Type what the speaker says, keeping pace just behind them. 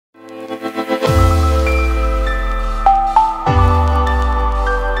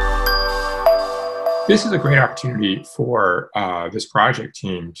This is a great opportunity for this project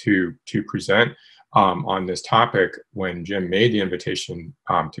team to present on this topic. When Jim made the invitation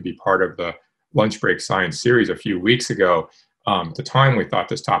to be part of the Lunch Break Science series a few weeks ago, at the time we thought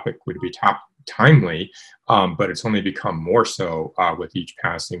this topic would be timely, but it's only become more so with each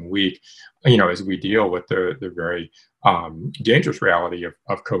passing week, as we deal with the very dangerous reality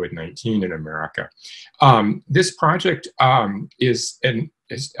of COVID-19 in America. This project is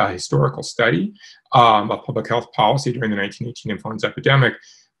a historical study of public health policy during the 1918 influenza epidemic,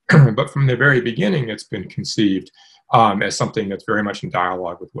 but from the very beginning, it's been conceived as something that's very much in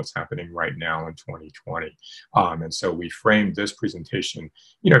dialogue with what's happening right now in 2020. And so we framed this presentation,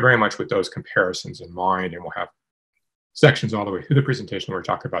 very much with those comparisons in mind, and we'll have sections all the way through the presentation where we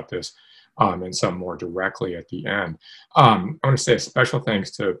talk about this and some more directly at the end. I want to say a special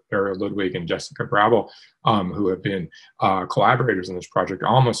thanks to Ariel Ludwig and Jessica Brabble, who have been collaborators in this project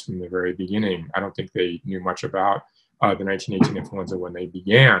almost from the very beginning. I don't think they knew much about the 1918 influenza when they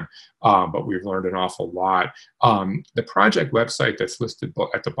began, but we've learned an awful lot. The project website that's listed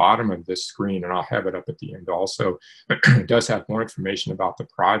at the bottom of this screen, and I'll have it up at the end also, does have more information about the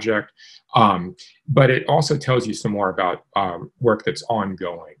project, but it also tells you some more about work that's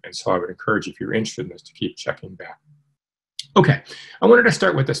ongoing. And so I would encourage you, if you're interested in this, to keep checking back. Okay, I wanted to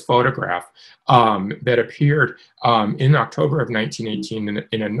start with this photograph that appeared in October of 1918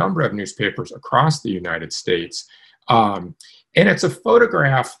 in a number of newspapers across the United States. And it's a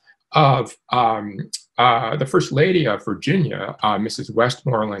photograph of the First Lady of Virginia, Mrs.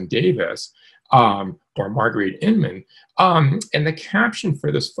 Westmoreland Davis, or Marguerite Inman. And the caption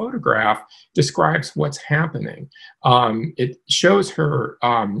for this photograph describes what's happening. It shows her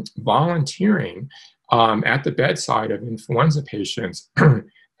volunteering at the bedside of influenza patients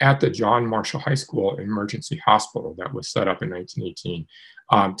at the John Marshall High School Emergency Hospital that was set up in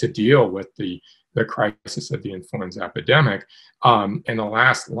 1918 to deal with the crisis of the influenza epidemic. And the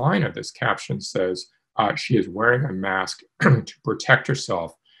last line of this caption says, she is wearing a mask to protect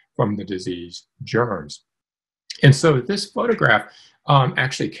herself from the disease germs. And so this photograph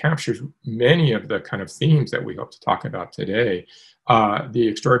actually captures many of the kind of themes that we hope to talk about today. The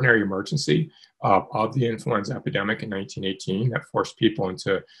extraordinary emergency of the influenza epidemic in 1918 that forced people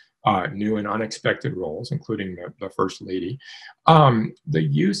into new and unexpected roles, including the First Lady. The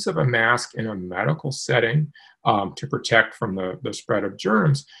use of a mask in a medical setting to protect from the spread of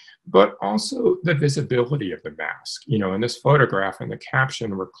germs, but also the visibility of the mask. In this photograph and the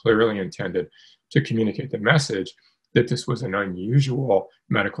caption were clearly intended to communicate the message that this was an unusual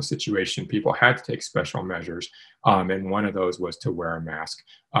medical situation. People had to take special measures, and one of those was to wear a mask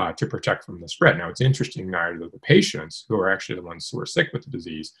to protect from the spread. Now, it's interesting, neither of the patients, who are actually the ones who are sick with the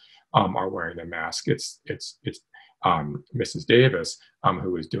disease, are wearing the mask. It's Mrs. Davis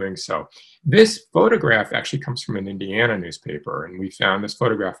who is doing so. This photograph actually comes from an Indiana newspaper, and we found this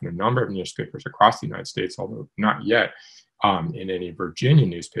photograph in a number of newspapers across the United States, although not yet in any Virginia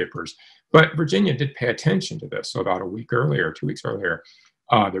newspapers. But Virginia did pay attention to this. So about 2 weeks earlier,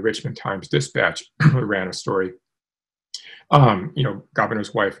 the Richmond Times-Dispatch ran a story,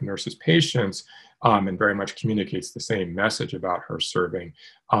 governor's wife nurses patients, and very much communicates the same message about her serving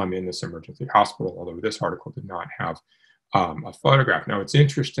in this emergency hospital, although this article did not have a photograph. Now, it's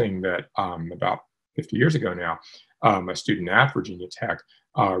interesting that about 50 years ago now, a student at Virginia Tech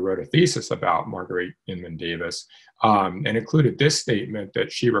wrote a thesis about Marguerite Inman Davis and included this statement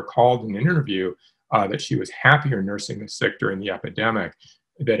that she recalled in an interview that she was happier nursing the sick during the epidemic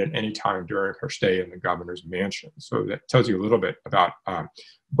than at any time during her stay in the governor's mansion. So that tells you a little bit about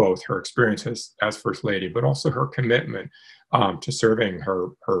both her experiences as First Lady, but also her commitment to serving her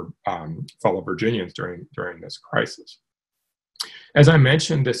fellow Virginians during this crisis. As I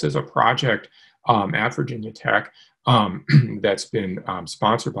mentioned, this is a project at Virginia Tech that's been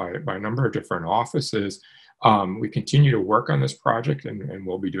sponsored by a number of different offices. We continue to work on this project, and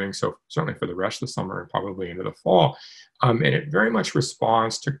we'll be doing so certainly for the rest of the summer and probably into the fall. And it very much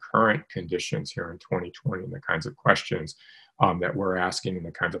responds to current conditions here in 2020 and the kinds of questions that we're asking and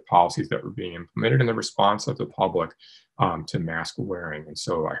the kinds of policies that were being implemented and the response of the public to mask wearing. And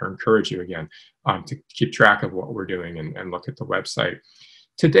so I encourage you again to keep track of what we're doing and look at the website.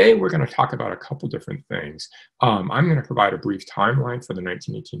 Today, we're going to talk about a couple different things. I'm going to provide a brief timeline for the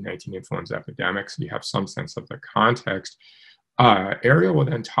 1918-19 influenza epidemic, so you have some sense of the context. Ariel will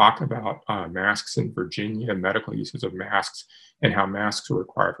then talk about masks in Virginia, medical uses of masks, and how masks are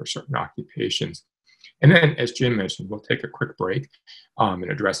required for certain occupations. And then, as Jim mentioned, we'll take a quick break and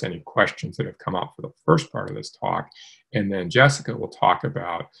address any questions that have come up for the first part of this talk. And then Jessica will talk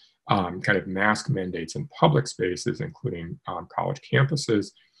about kind of mask mandates in public spaces, including college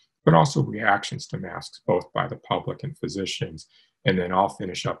campuses, but also reactions to masks, both by the public and physicians. And then I'll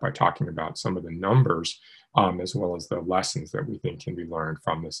finish up by talking about some of the numbers, as well as the lessons that we think can be learned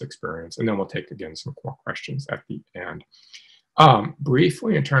from this experience. And then we'll take, again, some more questions at the end.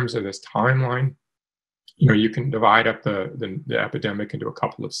 Briefly, in terms of this timeline, you can divide up the epidemic into a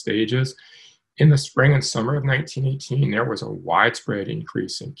couple of stages. In the spring and summer of 1918, there was a widespread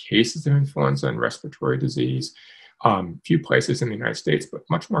increase in cases of influenza and respiratory disease. Few places in the United States, but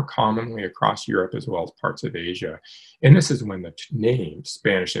much more commonly across Europe as well as parts of Asia. And this is when the name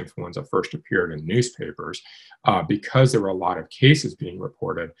Spanish influenza first appeared in newspapers, because there were a lot of cases being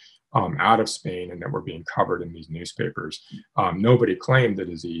reported out of Spain and that were being covered in these newspapers. Nobody claimed the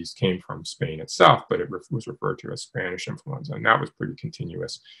disease came from Spain itself, but it was referred to as Spanish influenza, and that was pretty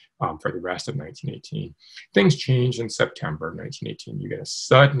continuous for the rest of 1918. Things changed in September of 1918. You get a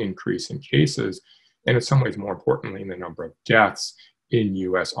sudden increase in cases, and in some ways, more importantly, in the number of deaths in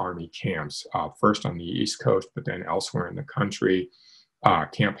U.S. Army camps, first on the East Coast, but then elsewhere in the country.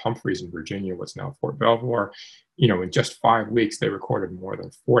 Camp Humphreys in Virginia, what's now Fort Belvoir. In just 5 weeks, they recorded more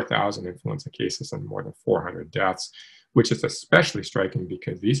than 4,000 influenza cases and more than 400 deaths, which is especially striking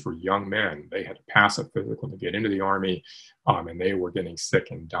because these were young men. They had to pass a physical to get into the Army, and they were getting sick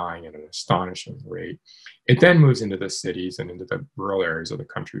and dying at an astonishing rate. It then moves into the cities and into the rural areas of the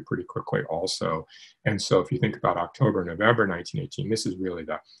country pretty quickly also. And so if you think about October, November 1918, this is really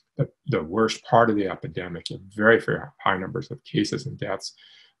the worst part of the epidemic. Very, very high numbers of cases and deaths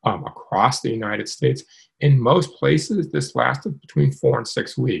across the United States. In most places, this lasted between 4 and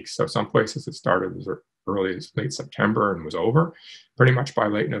 6 weeks. So some places it started as early as late September and was over pretty much by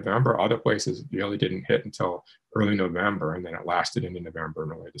late November. Other places it really didn't hit until early November, and then it lasted into November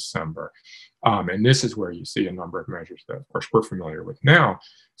and early December. And this is where you see a number of measures that, of course, we're familiar with now.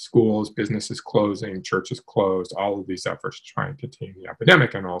 Schools, businesses closing, churches closed, all of these efforts to try and contain the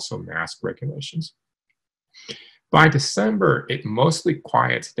epidemic, and also mask regulations. By December, it mostly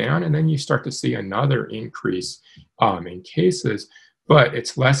quiets down, and then you start to see another increase in cases, but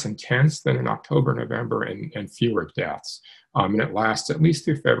it's less intense than in October, November, and fewer deaths. And it lasts at least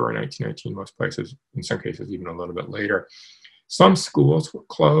through February 1919, most places, in some cases, even a little bit later. Some schools were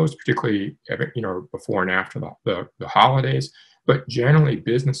closed, particularly before and after the holidays, but generally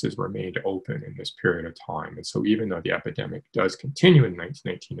businesses remained open in this period of time. And so even though the epidemic does continue in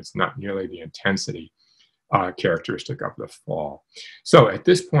 1918, it's not nearly the intensity characteristic of the fall. So at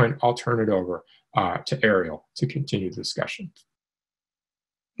this point, I'll turn it over to Ariel to continue the discussion.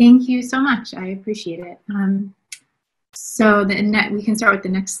 Thank you so much. I appreciate it. So we can start with the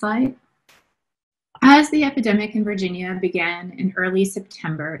next slide. As the epidemic in Virginia began in early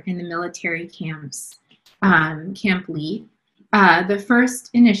September in the military camps, Camp Lee, the first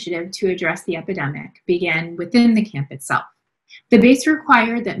initiative to address the epidemic began within the camp itself. The base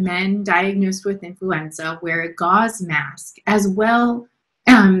required that men diagnosed with influenza wear a gauze mask, as well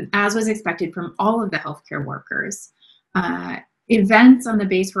as was expected from all of the healthcare workers. Events on the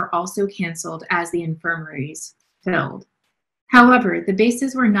base were also canceled as the infirmaries filled. However, the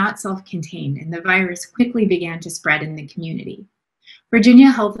bases were not self-contained, and the virus quickly began to spread in the community.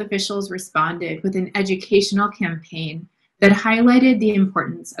 Virginia health officials responded with an educational campaign that highlighted the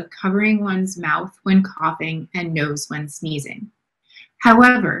importance of covering one's mouth when coughing and nose when sneezing.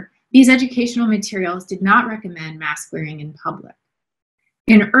 However, these educational materials did not recommend mask wearing in public.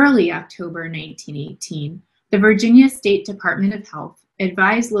 In early October 1918, the Virginia State Department of Health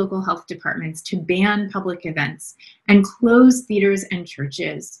advised local health departments to ban public events and close theaters and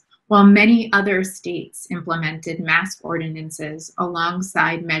churches, while many other states implemented mask ordinances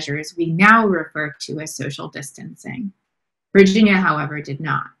alongside measures we now refer to as social distancing. Virginia, however, did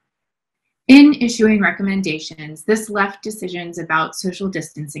not. In issuing recommendations, this left decisions about social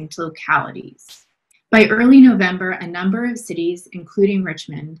distancing to localities. By early November, a number of cities, including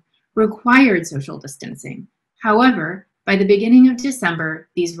Richmond, required social distancing. However, by the beginning of December,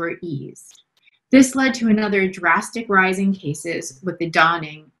 these were eased. This led to another drastic rise in cases with the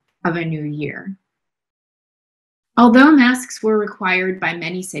dawning of a new year. Although masks were required by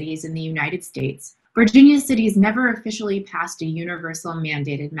many cities in the United States, Virginia cities never officially passed a universal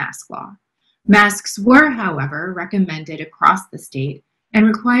mandated mask law. Masks were, however, recommended across the state and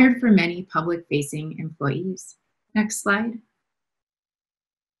required for many public-facing employees. Next slide.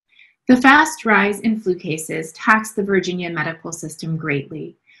 The fast rise in flu cases taxed the Virginia medical system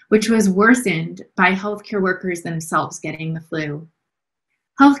greatly, which was worsened by healthcare workers themselves getting the flu.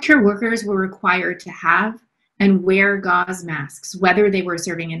 Healthcare workers were required to have and wear gauze masks, whether they were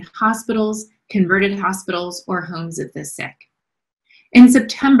serving in hospitals, converted hospitals, or homes of the sick. In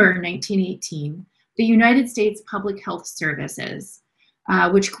September 1918, the United States Public Health Services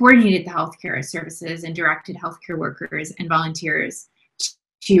which coordinated the healthcare services and directed healthcare workers and volunteers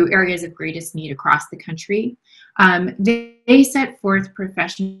to areas of greatest need across the country. They set forth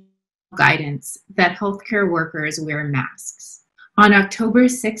professional guidance that healthcare workers wear masks. On October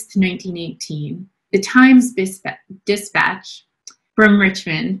 6, 1918, the Times Dispatch from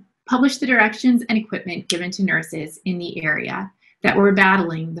Richmond published the directions and equipment given to nurses in the area that were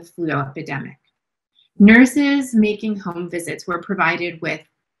battling the flu epidemic. Nurses making home visits were provided with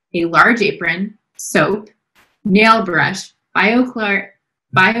a large apron, soap, nail brush, biochloride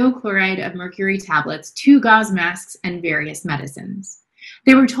of mercury tablets, 2 gauze masks, and various medicines.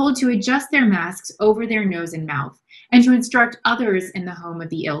 They were told to adjust their masks over their nose and mouth and to instruct others in the home of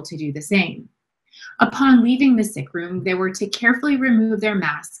the ill to do the same. Upon leaving the sick room, they were to carefully remove their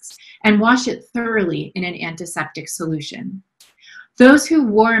masks and wash it thoroughly in an antiseptic solution. Those who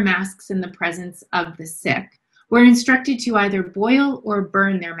wore masks in the presence of the sick were instructed to either boil or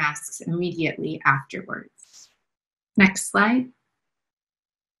burn their masks immediately afterwards. Next slide.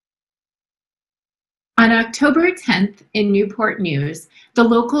 On October 10th in Newport News, the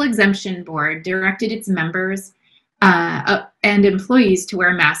local exemption board directed its members and employees to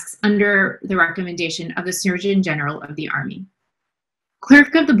wear masks under the recommendation of the Surgeon General of the Army.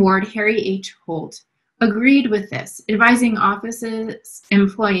 Clerk of the board, Harry H. Holt, agreed with this, advising offices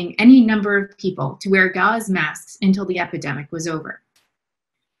employing any number of people to wear gauze masks until the epidemic was over.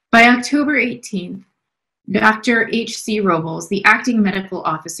 By October 18th, Dr. H.C. Robles, the acting medical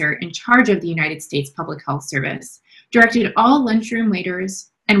officer in charge of the United States Public Health Service, directed all lunchroom waiters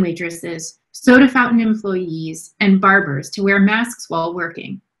and waitresses, soda fountain employees, and barbers to wear masks while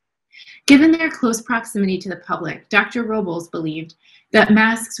working. Given their close proximity to the public, Dr. Robles believed that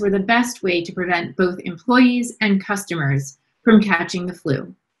masks were the best way to prevent both employees and customers from catching the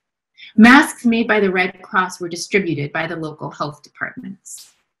flu. Masks made by the Red Cross were distributed by the local health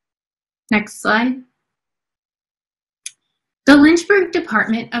departments. Next slide. The Lynchburg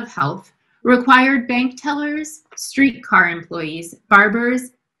Department of Health required bank tellers, streetcar employees,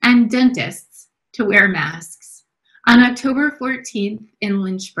 barbers, and dentists to wear masks. On October 14th in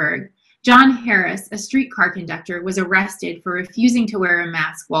Lynchburg, John Harris, a streetcar conductor, was arrested for refusing to wear a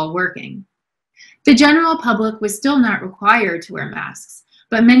mask while working. The general public was still not required to wear masks,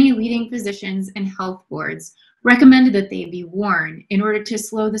 but many leading physicians and health boards recommended that they be worn in order to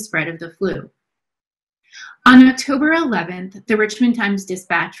slow the spread of the flu. On October 11th, the Richmond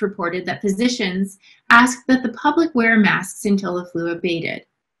Times-Dispatch reported that physicians asked that the public wear masks until the flu abated.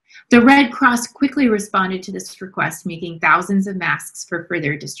 The Red Cross quickly responded to this request, making thousands of masks for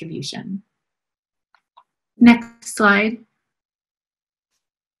further distribution. Next slide.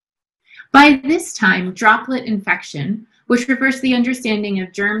 By this time, droplet infection, which refers to the understanding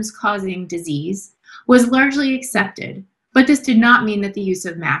of germs causing disease, was largely accepted, but this did not mean that the use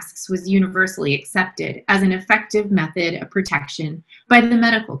of masks was universally accepted as an effective method of protection by the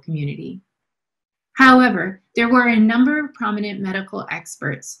medical community. However, there were a number of prominent medical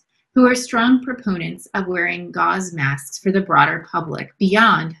experts who are strong proponents of wearing gauze masks for the broader public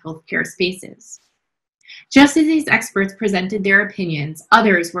beyond healthcare spaces. Just as these experts presented their opinions,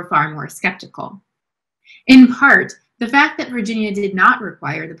 others were far more skeptical. In part, the fact that Virginia did not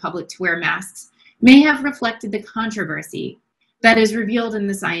require the public to wear masks may have reflected the controversy that is revealed in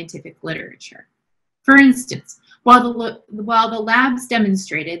the scientific literature. For instance, while the labs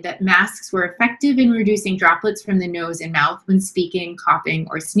demonstrated that masks were effective in reducing droplets from the nose and mouth when speaking, coughing,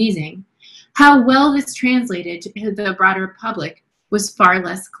 or sneezing, how well this translated to the broader public was far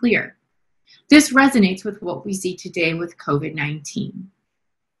less clear. This resonates with what we see today with COVID-19.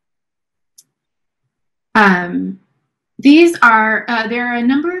 There are a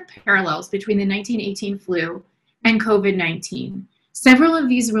number of parallels between the 1918 flu and COVID-19. Several of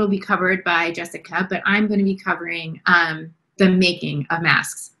these will be covered by Jessica, but I'm going to be covering the making of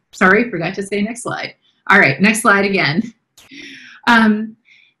masks. Sorry, forgot to say next slide. All right, next slide again.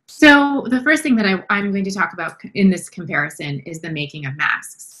 So the first thing that I'm going to talk about in this comparison is the making of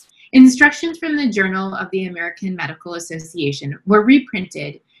masks. Instructions from the Journal of the American Medical Association were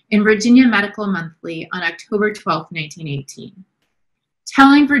reprinted in Virginia Medical Monthly on October 12, 1918,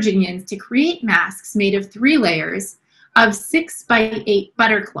 telling Virginians to create masks made of 3 layers of 6 by 8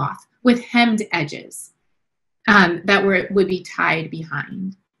 butter cloth with hemmed edges that would be tied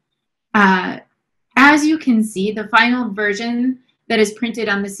behind. As you can see, the final version that is printed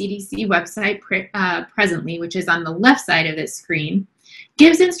on the CDC website presently, which is on the left side of this screen,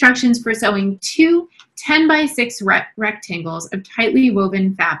 gives instructions for sewing 2 10 by 6 rectangles of tightly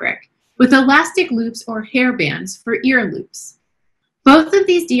woven fabric with elastic loops or hair bands for ear loops. Both of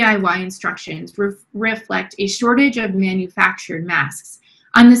these DIY instructions reflect a shortage of manufactured masks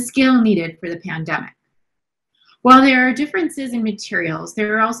on the scale needed for the pandemic. While there are differences in materials,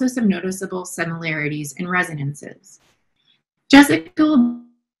 there are also some noticeable similarities and resonances. Jessica will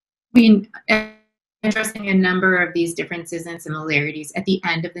be addressing a number of these differences and similarities at the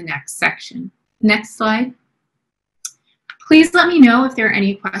end of the next section. Next slide. Please let me know if there are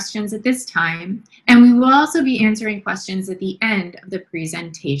any questions at this time, and we will also be answering questions at the end of the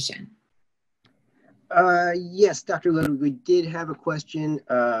presentation. Yes, Dr. Ludwig, we did have a question.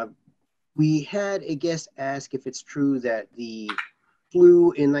 We had a guest ask if it's true that the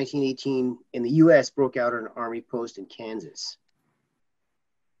flu in 1918 in the US broke out on an army post in Kansas.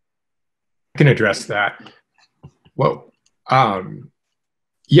 I can address that. Well,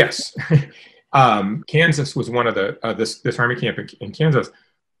 yes. Kansas was one of the, this army camp in Kansas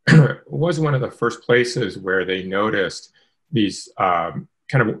was one of the first places where they noticed these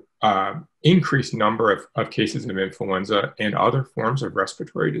increased number of cases of influenza and other forms of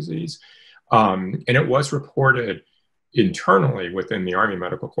respiratory disease. And it was reported internally within the Army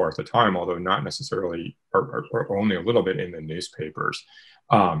Medical Corps at the time, although not necessarily, or only a little bit in the newspapers.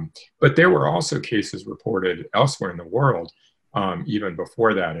 But there were also cases reported elsewhere in the world, even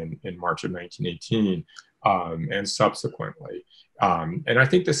before that in March of 1918 and subsequently. And I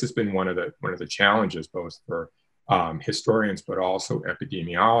think this has been one of the challenges both for historians, but also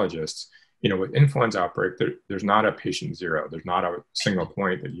epidemiologists. You know, with influenza outbreak, there's not a patient zero. There's not a single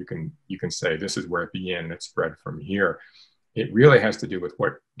point that you can say this is where it began and it spread from here. It really has to do with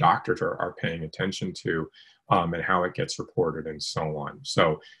what doctors are paying attention to and how it gets reported and so on.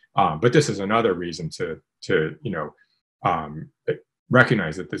 So, but this is another reason to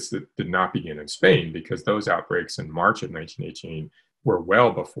recognize that this did not begin in Spain, because those outbreaks in March of 1918 were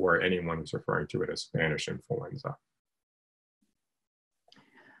well before anyone was referring to it as Spanish influenza.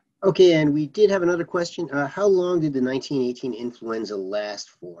 Okay, and we did have another question. How long did the 1918 influenza last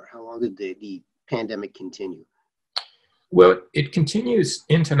for? How long did the pandemic continue? Well, it continues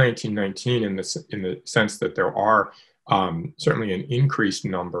into 1919 in the sense that there are certainly an increased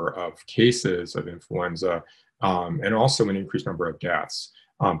number of cases of influenza and also an increased number of deaths,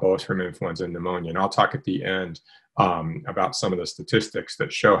 both from influenza and pneumonia. And I'll talk at the end about some of the statistics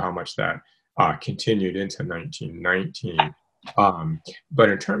that show how much that continued into 1919. But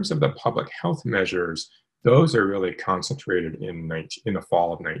in terms of the public health measures, those are really concentrated in the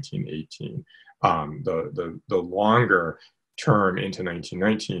fall of 1918. The longer term into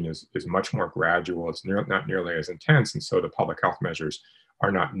 1919 is much more gradual. It's not nearly as intense, and so the public health measures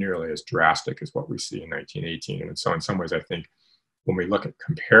are not nearly as drastic as what we see in 1918. And so in some ways, I think when we look at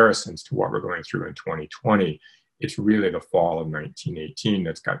comparisons to what we're going through in 2020, it's really the fall of 1918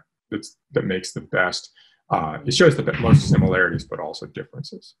 that makes the best. It shows the most similarities, but also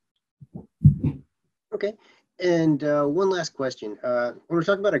differences. Okay, and one last question. When we're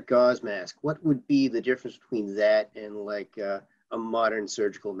talking about a gauze mask, what would be the difference between that and like a modern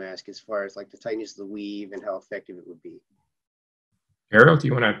surgical mask as far as like the tightness of the weave and how effective it would be? Ariel, do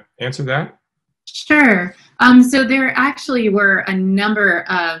you want to answer that? Sure. So there actually were a number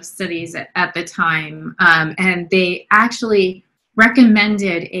of studies at the time, and they actually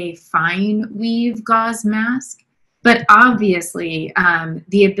recommended a fine weave gauze mask, but obviously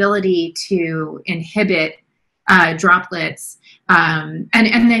the ability to inhibit droplets, and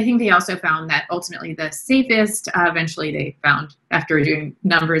I think they also found that ultimately the safest, eventually they found after doing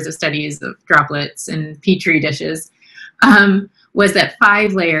numbers of studies of droplets in Petri dishes, was that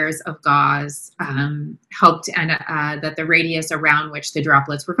 5 layers of gauze helped, and that the radius around which the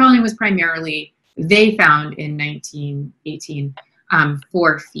droplets were falling was primarily, they found in 1918,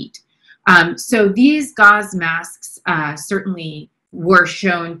 4 feet. So these gauze masks certainly were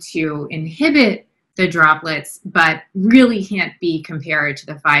shown to inhibit the droplets, but really can't be compared to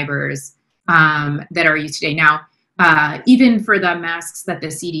the fibers that are used today. Now, even for the masks that the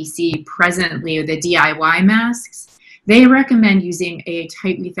CDC presently, the DIY masks, they recommend using a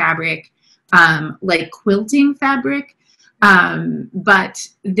tight weave fabric like quilting fabric, but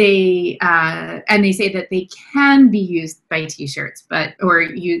they and they say that they can be used by t-shirts, or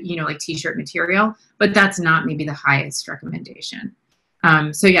like t-shirt material, but that's not maybe the highest recommendation.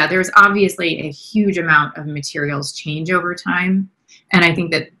 So yeah, there's obviously a huge amount of materials change over time, and I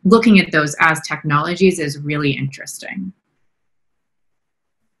think that looking at those as technologies is really interesting.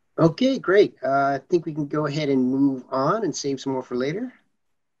 Okay, great. I think we can go ahead and move on and save some more for later.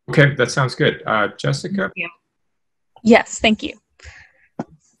 Okay, that sounds good. Jessica? Yeah. Yes, thank you.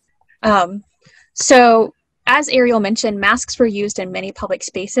 So as Ariel mentioned, masks were used in many public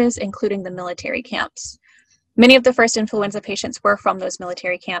spaces, including the military camps. Many of the first influenza patients were from those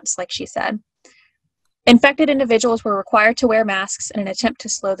military camps, like she said. Infected individuals were required to wear masks in an attempt to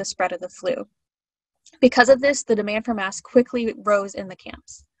slow the spread of the flu. Because of this, the demand for masks quickly rose in the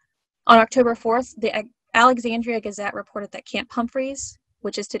camps. On October 4th, the Alexandria Gazette reported that Camp Humphreys,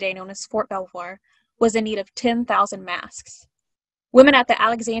 which is today known as Fort Belvoir, was in need of 10,000 masks. Women at the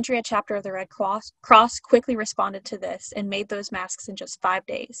Alexandria chapter of the Red Cross quickly responded to this and made those masks in just 5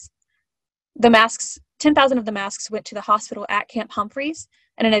 days. 10,000 of the masks went to the hospital at Camp Humphreys,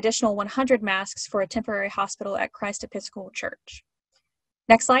 and an additional 100 masks for a temporary hospital at Christ Episcopal Church.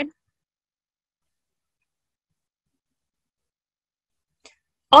 Next slide.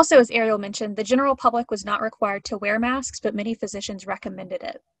 Also, as Ariel mentioned, the general public was not required to wear masks, but many physicians recommended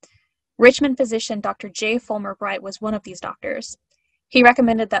it. Richmond physician Dr. J. Fulmer Bright was one of these doctors. He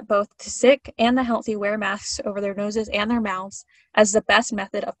recommended that both the sick and the healthy wear masks over their noses and their mouths as the best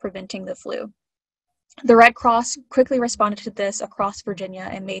method of preventing the flu. The Red Cross quickly responded to this across Virginia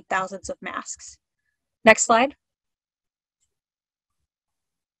and made thousands of masks. Next slide.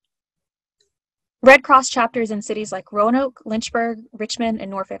 Red Cross chapters in cities like Roanoke, Lynchburg, Richmond, and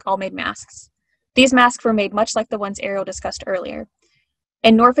Norfolk all made masks. These masks were made much like the ones Ariel discussed earlier.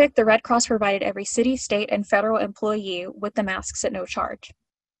 In Norfolk, the Red Cross provided every city, state, and federal employee with the masks at no charge.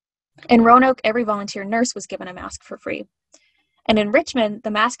 In Roanoke, every volunteer nurse was given a mask for free. And in Richmond, the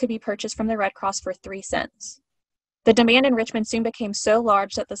mask could be purchased from the Red Cross for 3 cents. The demand in Richmond soon became so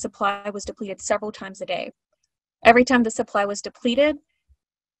large that the supply was depleted several times a day. Every time the supply was depleted,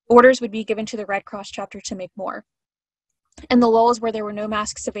 orders would be given to the Red Cross chapter to make more. In the lulls where there were no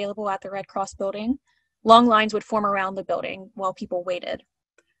masks available at the Red Cross building, long lines would form around the building while people waited.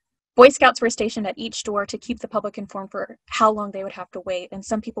 Boy Scouts were stationed at each door to keep the public informed for how long they would have to wait, and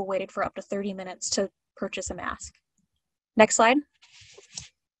some people waited for up to 30 minutes to purchase a mask. Next slide.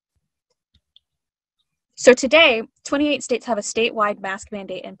 So today, 28 states have a statewide mask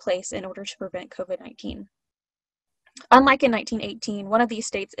mandate in place in order to prevent COVID-19. Unlike in 1918, one of these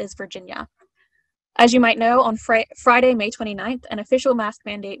states is Virginia. As you might know, on Friday, May 29th, an official mask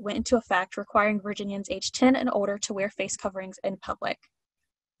mandate went into effect requiring Virginians aged 10 and older to wear face coverings in public.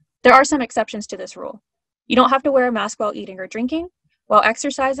 There are some exceptions to this rule. You don't have to wear a mask while eating or drinking, while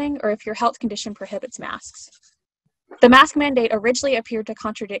exercising, or if your health condition prohibits masks. The mask mandate originally appeared to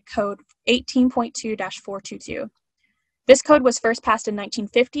contradict Code 18.2-422. This code was first passed in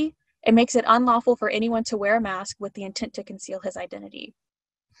 1950 and makes it unlawful for anyone to wear a mask with the intent to conceal his identity.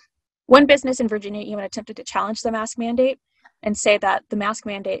 One business in Virginia even attempted to challenge the mask mandate and say that the mask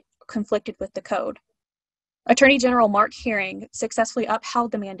mandate conflicted with the code. Attorney General Mark Herring successfully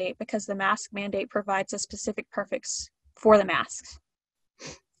upheld the mandate because the mask mandate provides a specific purpose for the masks.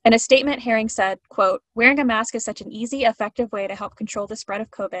 In a statement, Herring said, quote, "Wearing a mask is such an easy, effective way to help control the spread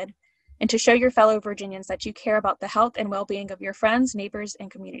of COVID and to show your fellow Virginians that you care about the health and well-being of your friends, neighbors, and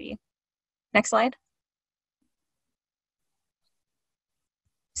community." Next slide.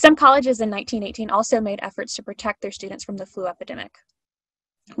 Some colleges in 1918 also made efforts to protect their students from the flu epidemic.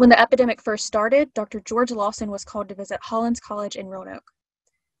 When the epidemic first started, Dr. George Lawson was called to visit Hollins College in Roanoke.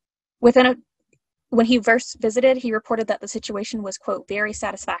 When he first visited, he reported that the situation was, quote, "very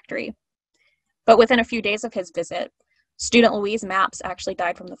satisfactory." But within a few days of his visit, student Louise Mapps actually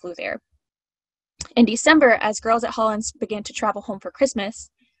died from the flu there. In December, as girls at Hollins began to travel home for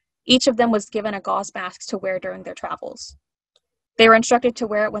Christmas, each of them was given a gauze mask to wear during their travels. They were instructed to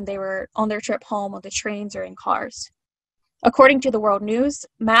wear it when they were on their trip home on the trains or in cars. According to the World News,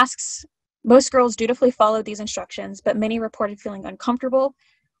 most girls dutifully followed these instructions, but many reported feeling uncomfortable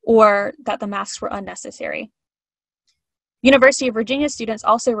or that the masks were unnecessary. University of Virginia students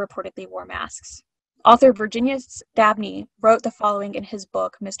also reportedly wore masks. Author Virginia Dabney wrote the following in his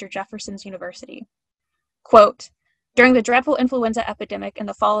book, Mr. Jefferson's University. Quote, "During the dreadful influenza epidemic in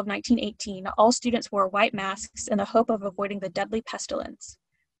the fall of 1918, all students wore white masks in the hope of avoiding the deadly pestilence.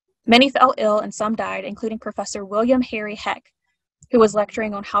 Many fell ill and some died, including Professor William Harry Heck, who was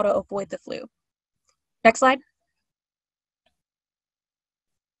lecturing on how to avoid the flu." Next slide.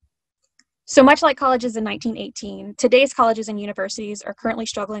 So much like colleges in 1918, today's colleges and universities are currently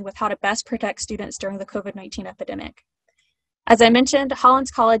struggling with how to best protect students during the COVID-19 epidemic. As I mentioned,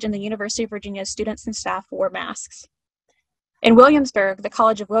 Hollins College and the University of Virginia's students and staff wore masks. In Williamsburg, the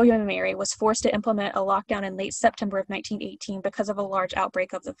College of William and Mary was forced to implement a lockdown in late September of 1918 because of a large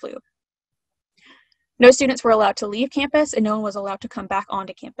outbreak of the flu. No students were allowed to leave campus, and no one was allowed to come back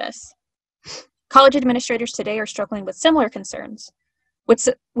onto campus. College administrators today are struggling with similar concerns.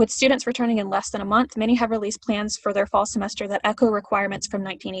 With students returning in less than a month, many have released plans for their fall semester that echo requirements from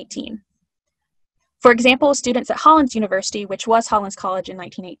 1918. For example, students at Hollins University, which was Hollins College in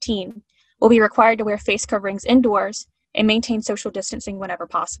 1918, will be required to wear face coverings indoors and maintain social distancing whenever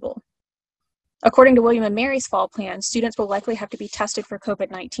possible. According to William and Mary's fall plan, students will likely have to be tested for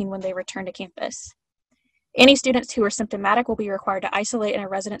COVID-19 when they return to campus. Any students who are symptomatic will be required to isolate in a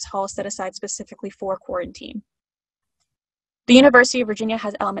residence hall set aside specifically for quarantine. The University of Virginia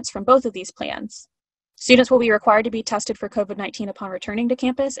has elements from both of these plans. Students will be required to be tested for COVID-19 upon returning to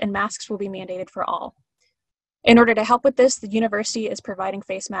campus, and masks will be mandated for all. In order to help with this, the university is providing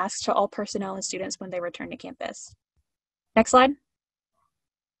face masks to all personnel and students when they return to campus. Next slide.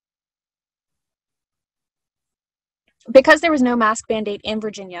 Because there was no mask mandate in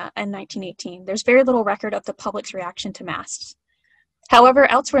Virginia in 1918, there's very little record of the public's reaction to masks. However,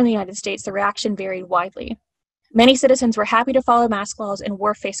 elsewhere in the United States, the reaction varied widely. Many citizens were happy to follow mask laws and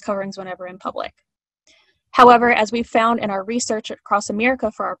wore face coverings whenever in public. However, as we've found in our research across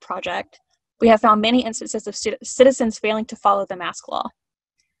America for our project, we have found many instances of citizens failing to follow the mask law.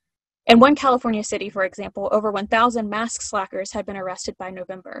 In one California city, for example, over 1,000 mask slackers had been arrested by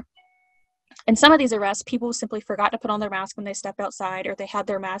November. In some of these arrests, people simply forgot to put on their mask when they stepped outside, or they had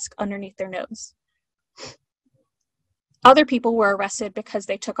their mask underneath their nose. Other people were arrested because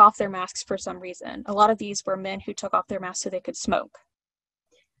they took off their masks for some reason. A lot of these were men who took off their masks so they could smoke.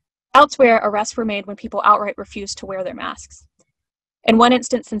 Elsewhere, arrests were made when people outright refused to wear their masks. In one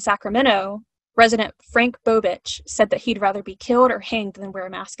instance in Sacramento, resident Frank Bobich said that he'd rather be killed or hanged than wear a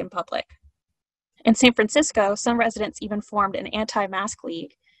mask in public. In San Francisco, some residents even formed an anti-mask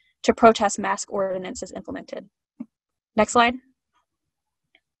league to protest mask ordinances implemented. Next slide.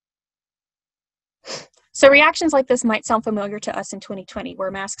 So reactions like this might sound familiar to us in 2020,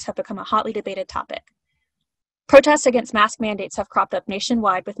 where masks have become a hotly debated topic. Protests against mask mandates have cropped up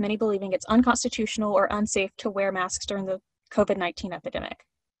nationwide, with many believing it's unconstitutional or unsafe to wear masks during the COVID-19 epidemic.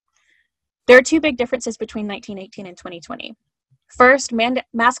 There are two big differences between 1918 and 2020. First,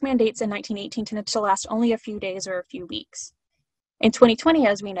 mask mandates in 1918 tended to last only a few days or a few weeks. In 2020,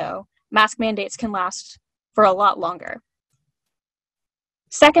 as we know, mask mandates can last for a lot longer.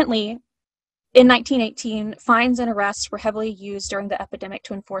 Secondly, in 1918, fines and arrests were heavily used during the epidemic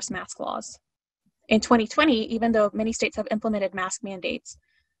to enforce mask laws. In 2020, even though many states have implemented mask mandates,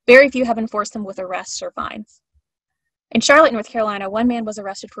 very few have enforced them with arrests or fines. In Charlotte, North Carolina, one man was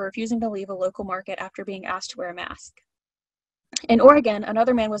arrested for refusing to leave a local market after being asked to wear a mask. In Oregon,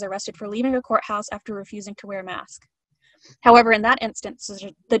 another man was arrested for leaving a courthouse after refusing to wear a mask. However, in that instance,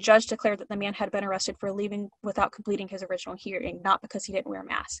 the judge declared that the man had been arrested for leaving without completing his original hearing, not because he didn't wear a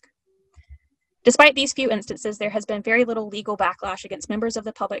mask. Despite these few instances, there has been very little legal backlash against members of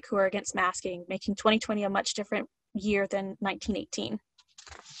the public who are against masking, making 2020 a much different year than 1918.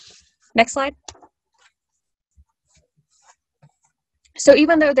 Next slide. So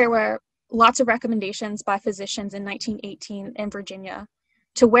even though there were lots of recommendations by physicians in 1918 in Virginia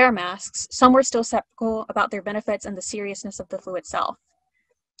to wear masks, some were still skeptical about their benefits and the seriousness of the flu itself.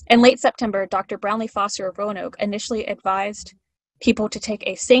 In late September, Dr. Brownlee Foster of Roanoke initially advised people to take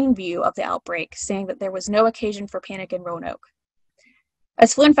a sane view of the outbreak, saying that there was no occasion for panic in Roanoke.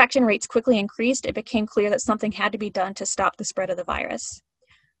 As flu infection rates quickly increased, it became clear that something had to be done to stop the spread of the virus.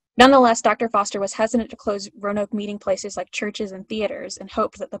 Nonetheless, Dr. Foster was hesitant to close Roanoke meeting places like churches and theaters and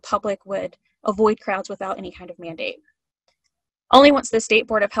hoped that the public would avoid crowds without any kind of mandate. Only once the State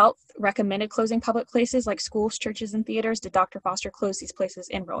Board of Health recommended closing public places like schools, churches, and theaters did Dr. Foster close these places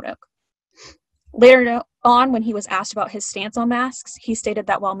in Roanoke. Later on, when he was asked about his stance on masks, he stated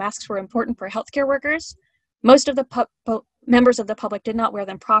that while masks were important for healthcare workers, most of the members of the public did not wear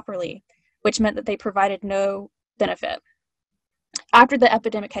them properly, which meant that they provided no benefit. After the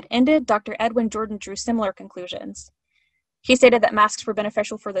epidemic had ended, Dr. Edwin Jordan drew similar conclusions. He stated that masks were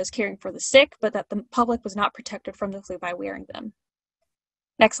beneficial for those caring for the sick, but that the public was not protected from the flu by wearing them.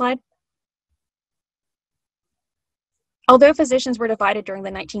 Next slide. Although physicians were divided during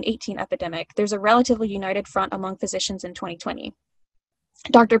the 1918 epidemic, there's a relatively united front among physicians in 2020.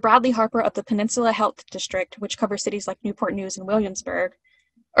 Dr. Bradley Harper of the Peninsula Health District, which covers cities like Newport News and Williamsburg,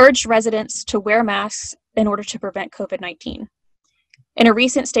 urged residents to wear masks in order to prevent COVID-19. In a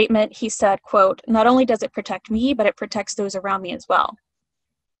recent statement, he said, quote, "Not only does it protect me, but it protects those around me as well."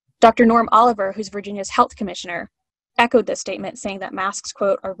 Dr. Norm Oliver, who's Virginia's health commissioner, echoed this statement, saying that masks,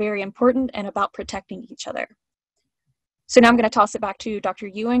 quote, "are very important and about protecting each other." So now I'm going to toss it back to Dr.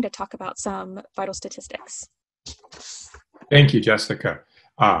 Ewing to talk about some vital statistics. Thank you, Jessica.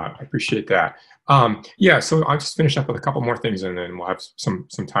 I appreciate that. Yeah, so I'll just finish up with a couple more things and then we'll have some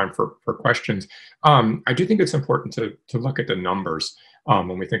time for questions. I do think it's important to look at the numbers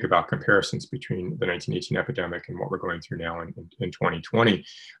when we think about comparisons between the 1918 epidemic and what we're going through now in 2020.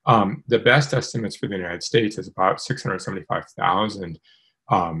 The best estimates for the United States is about 675,000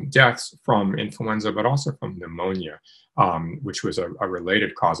 deaths from influenza, but also from pneumonia, which was a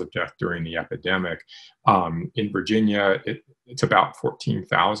related cause of death during the epidemic. In Virginia, it's about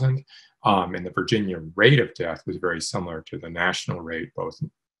 14,000, and the Virginia rate of death was very similar to the national rate, both in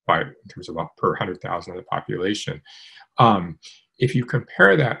terms of per 100,000 of the population. If you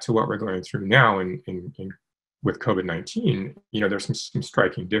compare that to what we're going through now with COVID-19, there's some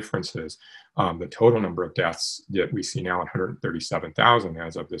striking differences. The total number of deaths that we see now, 137,000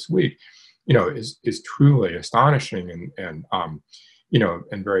 as of this week, is truly astonishing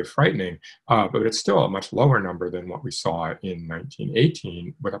and very frightening. But it's still a much lower number than what we saw in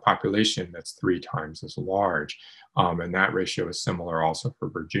 1918, with a population that's 3 times as large. And that ratio is similar also for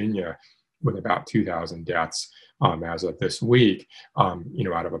Virginia, with about 2,000 deaths as of this week,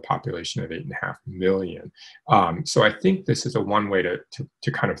 out of a population of 8.5 million. So I think this is one way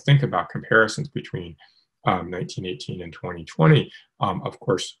to kind of think about comparisons between 1918 and 2020. Of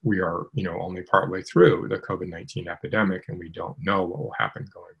course, we are, only partway through the COVID-19 epidemic, and we don't know what will happen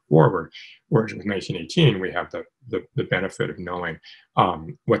going forward. Whereas with 1918, we have the benefit of knowing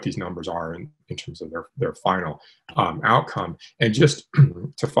what these numbers are in terms of their final outcome. And just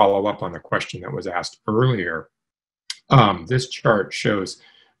to follow up on the question that was asked earlier, this chart shows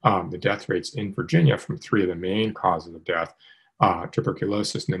the death rates in Virginia from 3 of the main causes of death: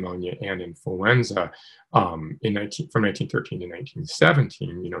 tuberculosis, pneumonia, and influenza, from 1913 to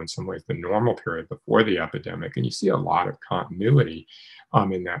 1917, in some ways the normal period before the epidemic. And you see a lot of continuity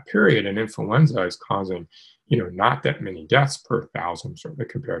in that period. And influenza is causing, not that many deaths per 1,000, certainly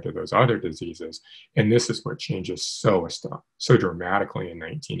compared to those other diseases. And this is what changes so dramatically in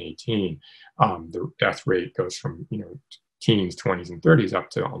 1918. The death rate goes from, teens, 20s, and 30s up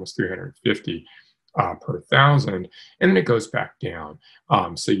to almost 350 per 1,000, and then it goes back down.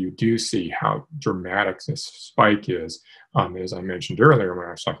 So you do see how dramatic this spike is. As I mentioned earlier when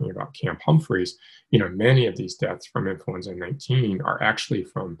I was talking about Camp Humphreys, many of these deaths from influenza 19 are actually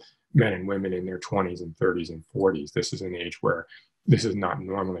from men and women in their 20s and 30s and 40s. This is an age where this is not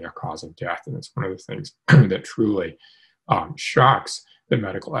normally a cause of death, and it's one of the things that truly shocks the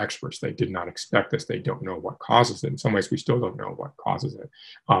medical experts. They did not expect this. They don't know what causes it. In some ways, we still don't know what causes it,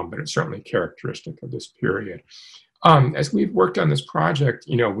 but it's certainly characteristic of this period. As we've worked on this project,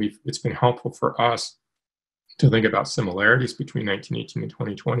 it's been helpful for us to think about similarities between 1918 and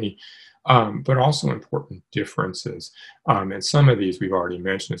 2020, but also important differences. And some of these we've already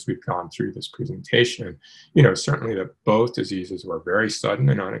mentioned as we've gone through this presentation. Certainly that both diseases were very sudden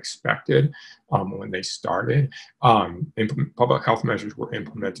and unexpected when they started. Public health measures were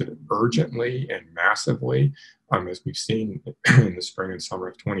implemented urgently and massively, as we've seen in the spring and summer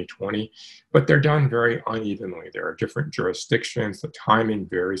of 2020, but they're done very unevenly. There are different jurisdictions. The timing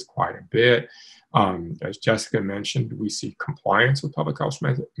varies quite a bit. As Jessica mentioned, we see compliance with public health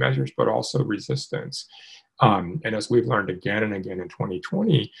measures, but also resistance. And as we've learned again and again in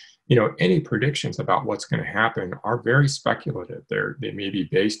 2020, any predictions about what's going to happen are very speculative. They may be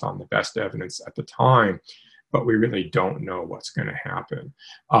based on the best evidence at the time, but we really don't know what's going to happen.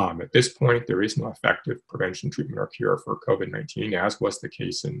 At this point, there is no effective prevention, treatment, or cure for COVID-19, as was the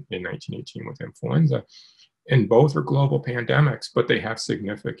case in 1918 with influenza. And both are global pandemics, but they have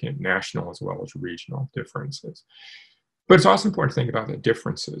significant national as well as regional differences. But it's also important to think about the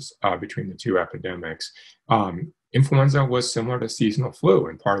differences between the 2 epidemics. Influenza was similar to seasonal flu,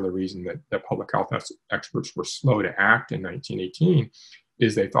 and part of the reason that public health experts were slow to act in 1918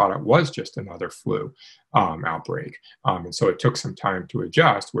 is they thought it was just another flu outbreak. And so it took some time to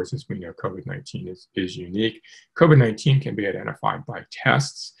adjust, whereas as we know, COVID-19 is unique. COVID-19 can be identified by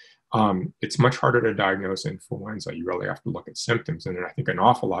tests. It's much harder to diagnose influenza. You really have to look at symptoms. And I think an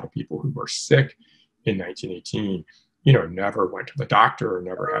awful lot of people who were sick in 1918, never went to the doctor or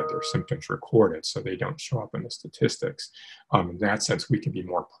never had their symptoms recorded, so they don't show up in the statistics. In that sense, we can be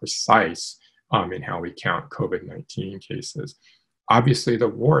more precise in how we count COVID-19 cases. Obviously, the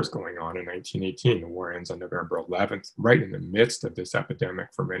war is going on in 1918. The war ends on November 11th, right in the midst of this epidemic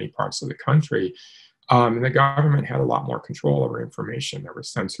for many parts of the country. And the government had a lot more control over information. There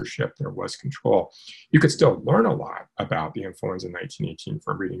was censorship, there was control. You could still learn a lot about the influenza in 1918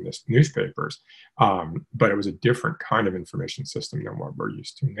 from reading the newspapers, but it was a different kind of information system than what we're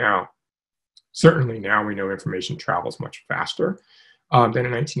used to now. Certainly now we know information travels much faster than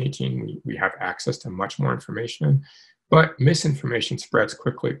in 1918. We have access to much more information, but misinformation spreads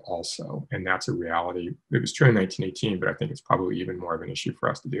quickly also, and that's a reality. It was true in 1918, but I think it's probably even more of an issue for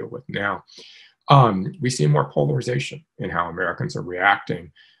us to deal with now. We see more polarization in how Americans are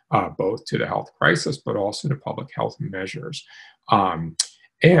reacting both to the health crisis, but also to public health measures.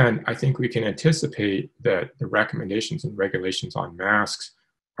 And I think we can anticipate that the recommendations and regulations on masks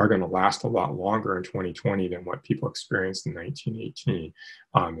are going to last a lot longer in 2020 than what people experienced in 1918.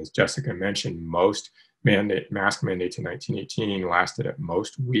 As Jessica mentioned, most mask mandates in 1918 lasted at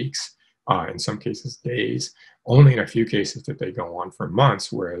most weeks, in some cases days. Only in a few cases did they go on for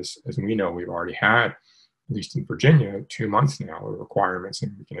months, whereas, as we know, we've already had, at least in Virginia, 2 months now of requirements,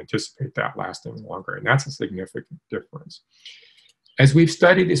 and we can anticipate that lasting longer. And that's a significant difference. As we've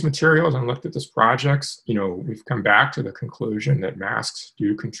studied these materials and looked at these projects, we've come back to the conclusion that masks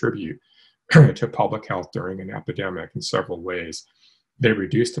do contribute to public health during an epidemic in several ways. They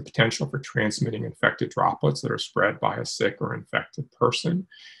reduce the potential for transmitting infected droplets that are spread by a sick or infected person.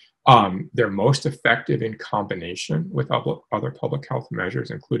 They're most effective in combination with other public health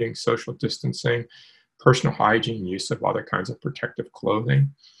measures, including social distancing, personal hygiene, use of other kinds of protective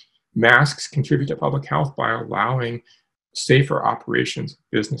clothing. Masks contribute to public health by allowing safer operations of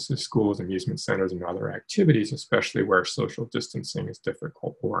businesses, schools, amusement centers, and other activities, especially where social distancing is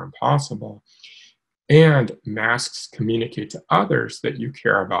difficult or impossible. And masks communicate to others that you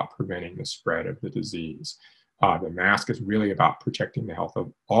care about preventing the spread of the disease. The mask is really about protecting the health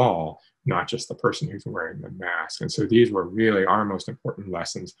of all, not just the person who's wearing the mask. And so these were really our most important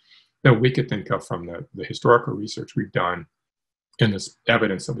lessons that we could think of from the historical research we've done and this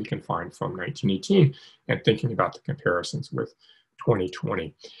evidence that we can find from 1918 and thinking about the comparisons with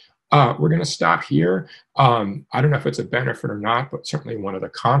 2020. We're going to stop here. I don't know if it's a benefit or not, but certainly one of the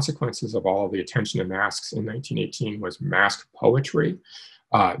consequences of all of the attention to masks in 1918 was mask poetry.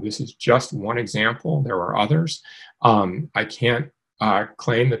 This is just one example. There are others. I can't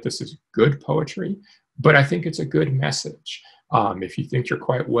claim that this is good poetry, but I think it's a good message. If you think you're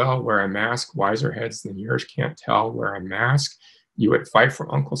quite well, wear a mask. Wiser heads than yours can't tell, wear a mask. You would fight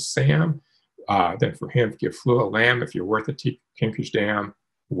for Uncle Sam, then for him give flew a lamb. If you're worth a tinker's dam,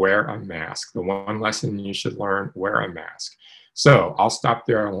 wear a mask. The one lesson you should learn, wear a mask. So I'll stop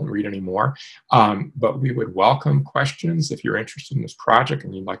there. I won't read any more. But we would welcome questions if you're interested in this project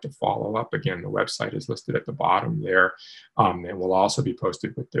and you'd like to follow up. Again, the website is listed at the bottom there. And will also be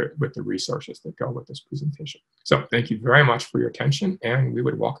posted with the resources that go with this presentation. So thank you very much for your attention, and we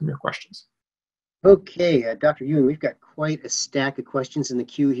would welcome your questions. Okay, Dr. Ewing, we've got quite a stack of questions in the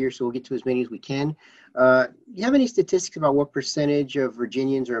queue here, so we'll get to as many as we can. Do you have any statistics about what percentage of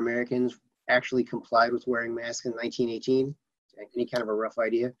Virginians or Americans actually complied with wearing masks in 1918? Any kind of a rough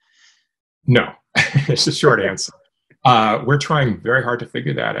idea? No, it's the short answer. We're trying very hard to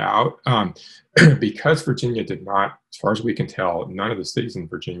figure that out. Because Virginia did not, as far as we can tell, none of the cities in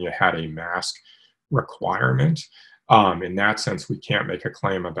Virginia had a mask requirement. In that sense, we can't make a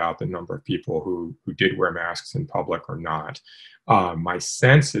claim about the number of people who did wear masks in public or not. My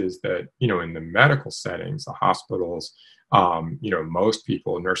sense is that, in the medical settings, the hospitals, most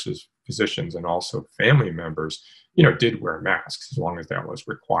people, nurses, physicians, and also family members, did wear masks as long as that was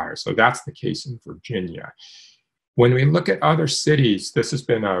required. So that's the case in Virginia. When we look at other cities, this has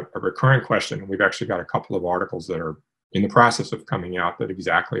been a recurring question. We've actually got a couple of articles that are in the process of coming out that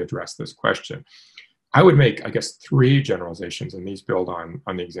exactly address this question. I would make, I guess, 3 generalizations, and these build on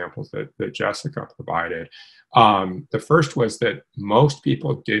the examples that Jessica provided. The first was that most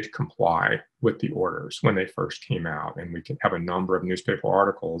people did comply with the orders when they first came out, and we can have a number of newspaper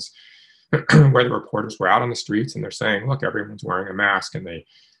articles where the reporters were out on the streets and they're saying, look, everyone's wearing a mask, and they,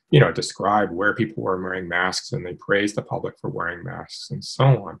 describe where people were wearing masks, and they praise the public for wearing masks and so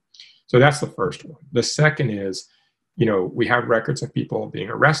on. So that's the first one. The second is, we have records of people being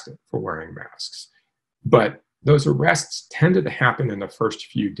arrested for wearing masks. But those arrests tended to happen in the first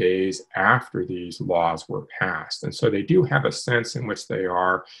few days after these laws were passed. And so they do have a sense in which they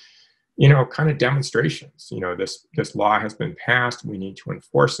are, kind of demonstrations. This law has been passed. We need to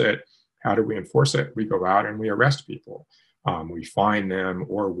enforce it. How do we enforce it? We go out and we arrest people. We fine them,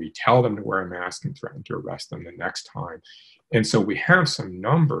 or we tell them to wear a mask and threaten to arrest them the next time. And so we have some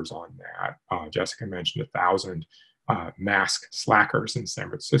numbers on that. Jessica mentioned 1,000 mask slackers in San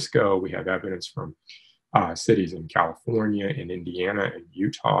Francisco. We have evidence from cities in California, in Indiana, and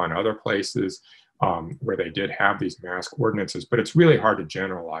Utah, and other places where they did have these mask ordinances. But it's really hard to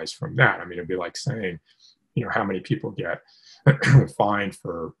generalize from that. I mean, it'd be like saying, how many people get fined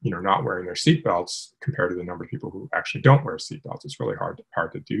for, not wearing their seatbelts compared to the number of people who actually don't wear seatbelts. It's really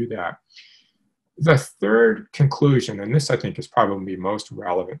hard to do that. The third conclusion, and this I think is probably most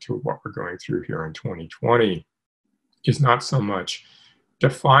relevant to what we're going through here in 2020, is not so much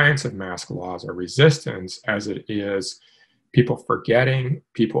defiance of mask laws or resistance as it is people forgetting,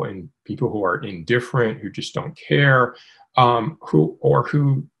 people who are indifferent, who just don't care,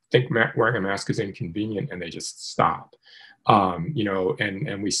 who think wearing a mask is inconvenient and they just stop.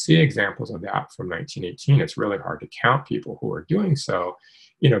 And we see examples of that from 1918. It's really hard to count people who are doing so.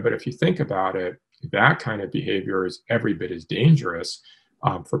 But if you think about it, that kind of behavior is every bit as dangerous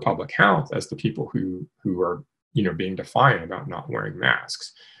for public health as the people who are, being defiant about not wearing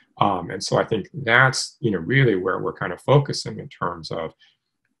masks. And so I think that's, really where we're kind of focusing in terms of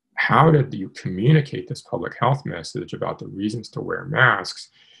how did you communicate this public health message about the reasons to wear masks,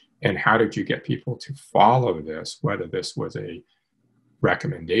 and how did you get people to follow this, whether this was a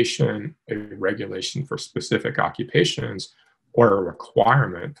recommendation, a regulation for specific occupations, or a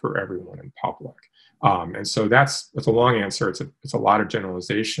requirement for everyone in public. And so that's a long answer. It's a lot of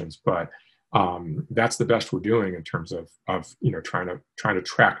generalizations, but that's the best we're doing in terms of trying to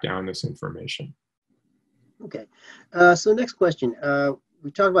track down this information. Okay. So next question. We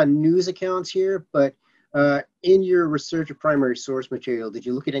talked about news accounts here, but in your research or primary source material, did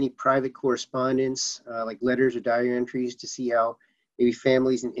you look at any private correspondence, like letters or diary entries, to see how maybe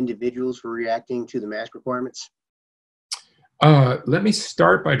families and individuals were reacting to the mask requirements? Let me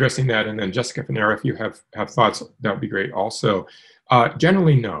start by addressing that, and then Jessica Panera, if you have thoughts, that would be great also.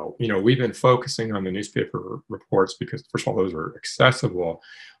 Generally, no. We've been focusing on the newspaper reports because, first of all, those are accessible.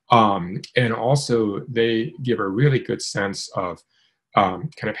 And also, they give a really good sense of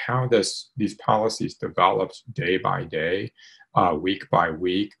kind of how these policies developed day by day, week by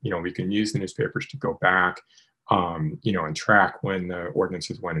week. We can use the newspapers to go back, and track when the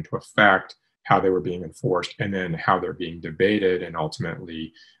ordinances went into effect, how they were being enforced, and then how they're being debated and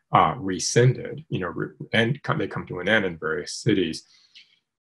ultimately rescinded, and they come to an end in various cities.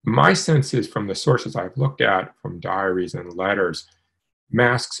 My sense is, from the sources I've looked at, from diaries and letters,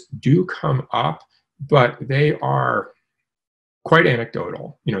 masks do come up, but they are quite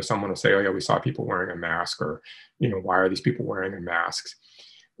anecdotal. Someone will say, oh yeah, we saw people wearing a mask, or, why are these people wearing a mask?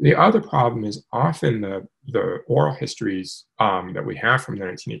 The other problem is often the oral histories that we have from the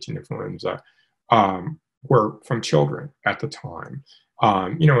 1918 influenza were from children at the time.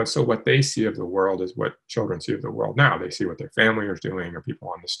 And so what they see of the world is what children see of the world now. They see what their family is doing, or people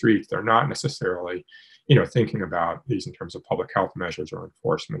on the streets. They're not necessarily, thinking about these in terms of public health measures or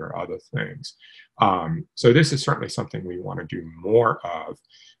enforcement or other things. So this is certainly something we want to do more of,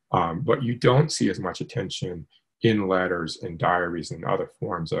 but you don't see as much attention in letters and diaries and other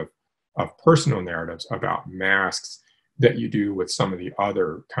forms of personal narratives about masks that you do with some of the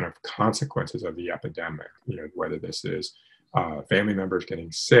other kind of consequences of the epidemic, whether this is family members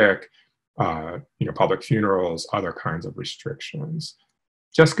getting sick, public funerals, other kinds of restrictions.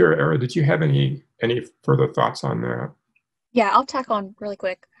 Jessica or Era, did you have any further thoughts on that? Yeah, I'll tack on really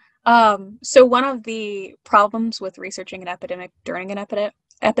quick. So one of the problems with researching an epidemic during an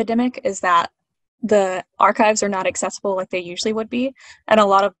epidemic is that the archives are not accessible like they usually would be, and a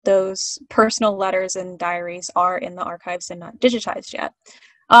lot of those personal letters and diaries are in the archives and not digitized yet.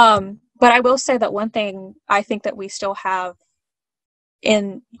 But I will say that one thing I think that we still have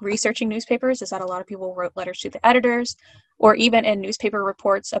in researching newspapers is that a lot of people wrote letters to the editors, or even in newspaper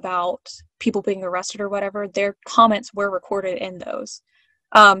reports about people being arrested or whatever, their comments were recorded in those.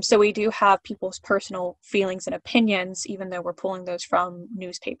 So we do have people's personal feelings and opinions, even though we're pulling those from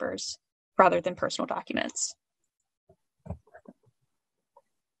newspapers rather than personal documents.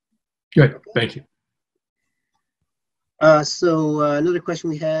 Good, thank you. So another question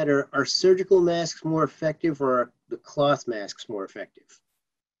we had, are surgical masks more effective, or are the cloth masks more effective?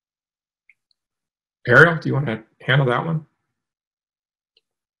 Ariel, do you want to handle that one?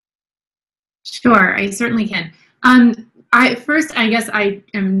 Sure, I certainly can. First, I guess I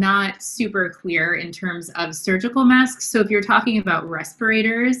am not super clear in terms of surgical masks. So if you're talking about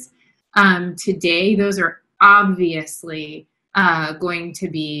respirators, today, those are obviously going to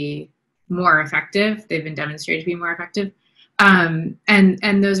be more effective. They've been demonstrated to be more effective.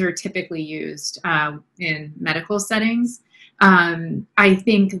 And those are typically used in medical settings. I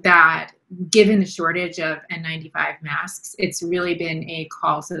think that given the shortage of N95 masks, it's really been a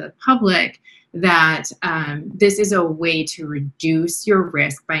call to the public that this is a way to reduce your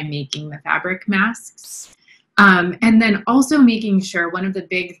risk by making the fabric masks. And then also making sure, one of the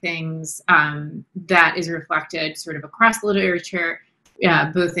big things that is reflected sort of across the literature,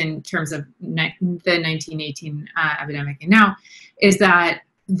 both in terms of the 1918 epidemic and now, is that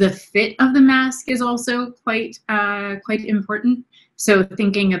the fit of the mask is also quite important. So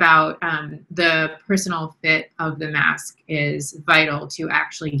thinking about the personal fit of the mask is vital to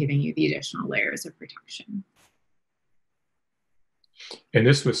actually giving you the additional layers of protection. And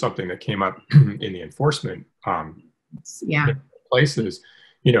this was something that came up in the enforcement places,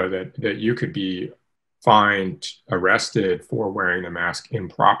 that you could be fined, arrested for wearing the mask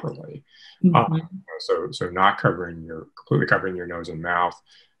improperly. So not completely covering your nose and mouth,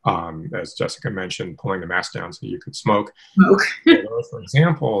 as Jessica mentioned, pulling the mask down so you could smoke. Smoke. Those were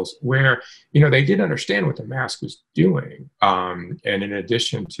examples where, they did understand what the mask was doing. And in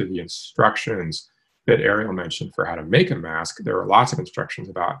addition to the instructions that Ariel mentioned for how to make a mask, there were lots of instructions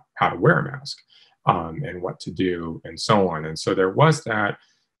about how to wear a mask, and what to do and so on. And so there was that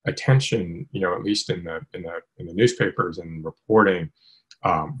attention, at least in the newspapers and reporting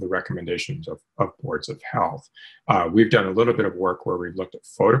the recommendations of boards of health. We've done a little bit of work where we've looked at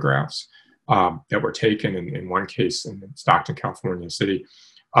photographs that were taken in one case in Stockton, California city,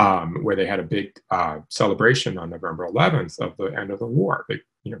 where they had a big celebration on November 11th of the end of the war, big,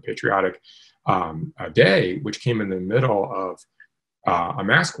 patriotic day, which came in the middle of a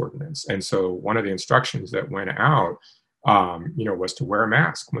mask ordinance. And so one of the instructions that went out, was to wear a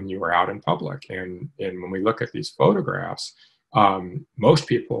mask when you were out in public. And when we look at these photographs, most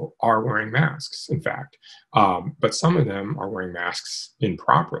people are wearing masks, in fact, but some of them are wearing masks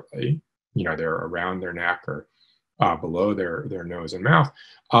improperly. They're around their neck or below their nose and mouth,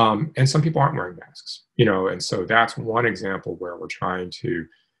 and some people aren't wearing masks. And so that's one example where we're trying to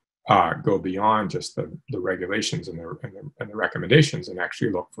go beyond just the regulations and the recommendations, and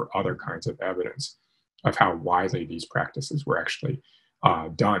actually look for other kinds of evidence of how widely these practices were actually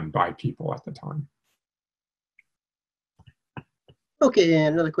done by people at the time. Okay,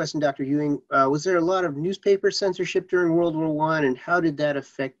 and another question, Dr. Ewing. Was there a lot of newspaper censorship during World War I, and how did that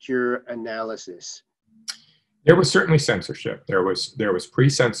affect your analysis? There was certainly censorship. There was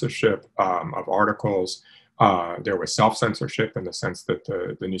pre-censorship of articles. There was self-censorship in the sense that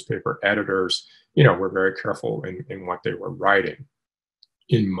the newspaper editors, were very careful in what they were writing.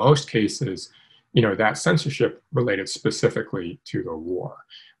 In most cases, that censorship related specifically to the war.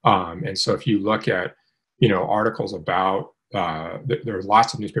 And so if you look at, articles about, there's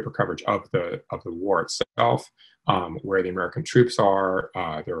lots of newspaper coverage of the war itself, where the American troops are.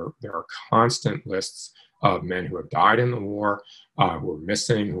 There are constant lists of men who have died in the war, who are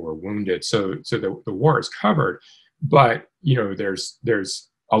missing, who are wounded. So the war is covered, but there's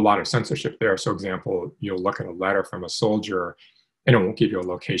a lot of censorship there. So, example, you'll look at a letter from a soldier, and it won't give you a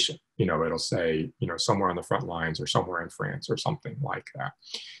location. It'll say, somewhere on the front lines or somewhere in France or something like that.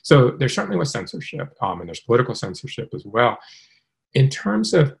 So there certainly was censorship, and there's political censorship as well. In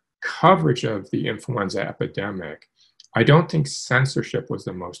terms of coverage of the influenza epidemic, I don't think censorship was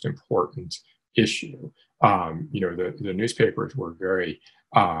the most important issue. The newspapers were very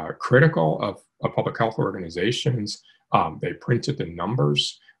critical of public health organizations. They printed the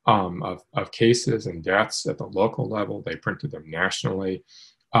numbers of cases and deaths at the local level. They printed them nationally.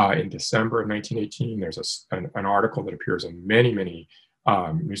 In December of 1918, there's an article that appears in many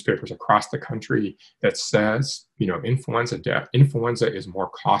newspapers across the country that says, influenza is more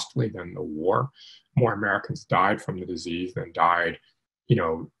costly than the war. More Americans died from the disease than died,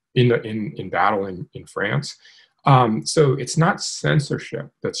 in battle in France. So it's not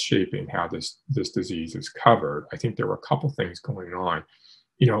censorship that's shaping how this disease is covered. I think there were a couple things going on.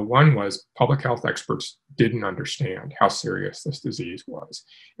 One was public health experts didn't understand how serious this disease was.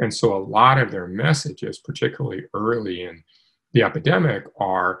 And so a lot of their messages, particularly early in the epidemic,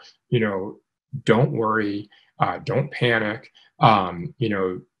 are, don't worry, don't panic,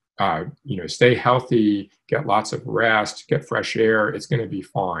 stay healthy, get lots of rest, get fresh air. It's going to be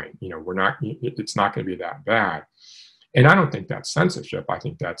fine. It's not going to be that bad. And I don't think that's censorship. I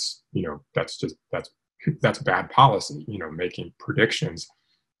think that's bad policy, making predictions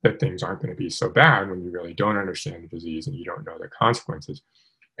that things aren't going to be so bad when you really don't understand the disease and you don't know the consequences.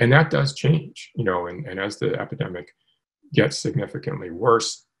 And that does change, and as the epidemic gets significantly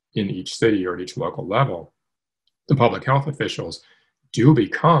worse in each city or at each local level, the public health officials do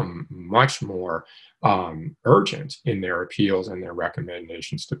become much more urgent in their appeals and their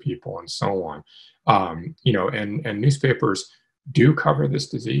recommendations to people and so on. And newspapers do cover this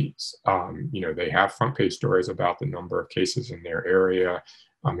disease. They have front page stories about the number of cases in their area.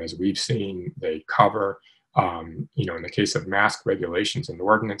 As we've seen, they cover, in the case of mask regulations and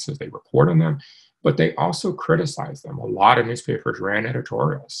ordinances, they report on them, but they also criticize them. A lot of newspapers ran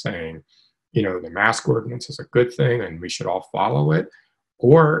editorials saying, the mask ordinance is a good thing and we should all follow it,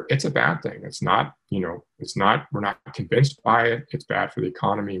 or it's a bad thing. It's not, we're not convinced by it. It's bad for the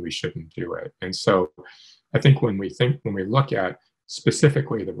economy. We shouldn't do it. And so I think when we look at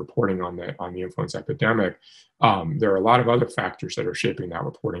specifically the reporting on the influenza epidemic, there are a lot of other factors that are shaping that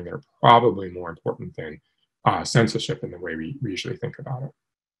reporting that are probably more important than censorship in the way we usually think about it.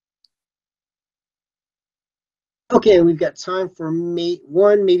 Okay, we've got time for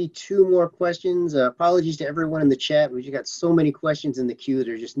one, maybe two more questions. Apologies to everyone in the chat. We've got so many questions in the queue.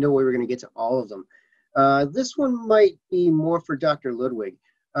 There's just no way we're going to get to all of them. This one might be more for Dr. Ludwig.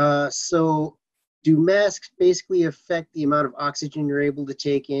 So do masks basically affect the amount of oxygen you're able to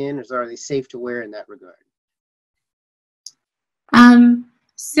take in, or are they safe to wear in that regard?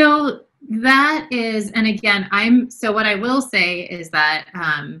 So that is, and again, so what I will say is that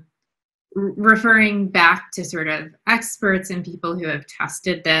referring back to sort of experts and people who have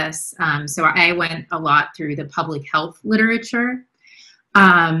tested this, so I went a lot through the public health literature.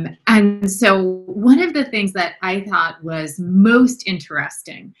 And so one of the things that I thought was most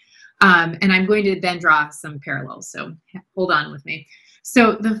interesting, and I'm going to then draw some parallels, so hold on with me.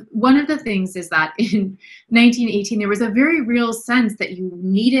 So one of the things is that in 1918, there was a very real sense that you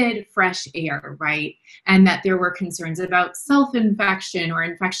needed fresh air, right? And that there were concerns about self-infection or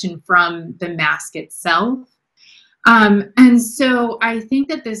infection from the mask itself. And so I think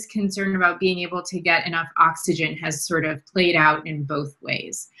that this concern about being able to get enough oxygen has sort of played out in both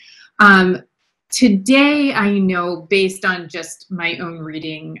ways. Today, I know, based on just my own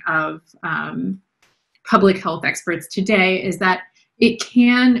reading of public health experts today, is that it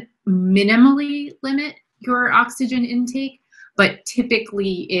can minimally limit your oxygen intake, but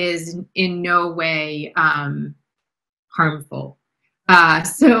typically is in no way harmful.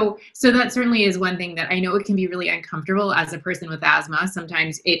 So that certainly is one thing that I know it can be really uncomfortable as a person with asthma.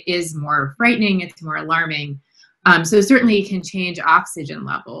 Sometimes it is more frightening, it's more alarming. So certainly it can change oxygen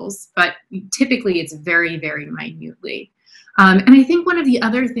levels, but typically it's very, very minutely. And I think one of the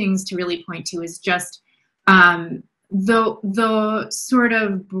other things to really point to is just the sort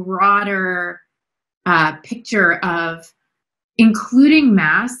of broader picture of including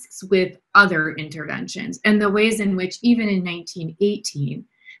masks with other interventions and the ways in which even in 1918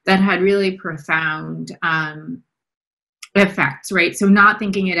 that had really profound effects, right? So not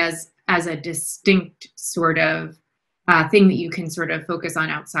thinking it as a distinct sort of thing that you can sort of focus on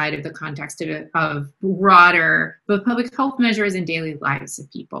outside of the context of broader both public health measures and daily lives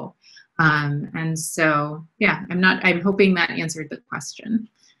of people. And so, yeah, I'm hoping that answered the question.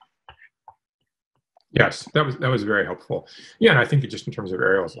 Yes, that was very helpful. Yeah, and I think just in terms of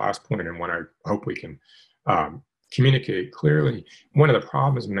Ariel's last point, and one I hope we can communicate clearly, one of the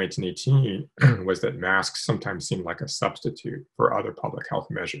problems in 1918 was that masks sometimes seemed like a substitute for other public health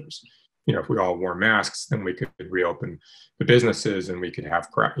measures. You know, if we all wore masks, then we could reopen the businesses and we could have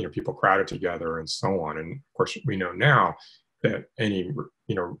people crowded together and so on. And of course, we know now that any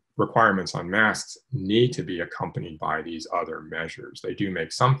requirements on masks need to be accompanied by these other measures. They do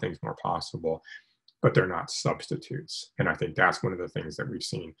make some things more possible, but they're not substitutes. And I think that's one of the things that we've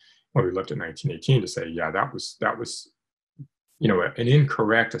seen when we looked at 1918 to say, yeah, that was an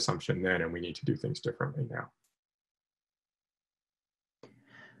incorrect assumption then, and we need to do things differently now.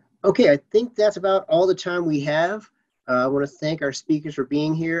 Okay, I think that's about all the time we have. I want to thank our speakers for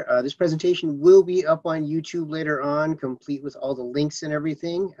being here. This presentation will be up on YouTube later on, complete with all the links and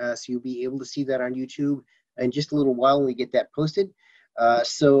everything. So you'll be able to see that on YouTube in just a little while when we get that posted.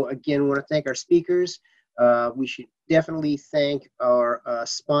 So again, I want to thank our speakers. We should definitely thank our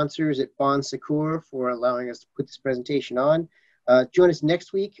sponsors at Bon Secours for allowing us to put this presentation on. Join us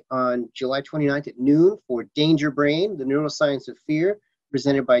next week on July 29th at noon for Danger Brain, the Neuroscience of Fear,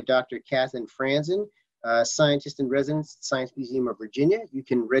 presented by Dr. Kathleen Franzen, scientist in residence at Science Museum of Virginia. You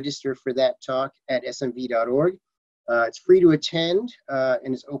can register for that talk at smv.org. It's free to attend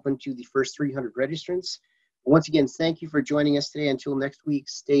and is open to the first 300 registrants. Once again, thank you for joining us today. Until next week,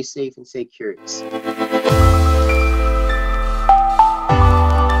 stay safe and stay curious.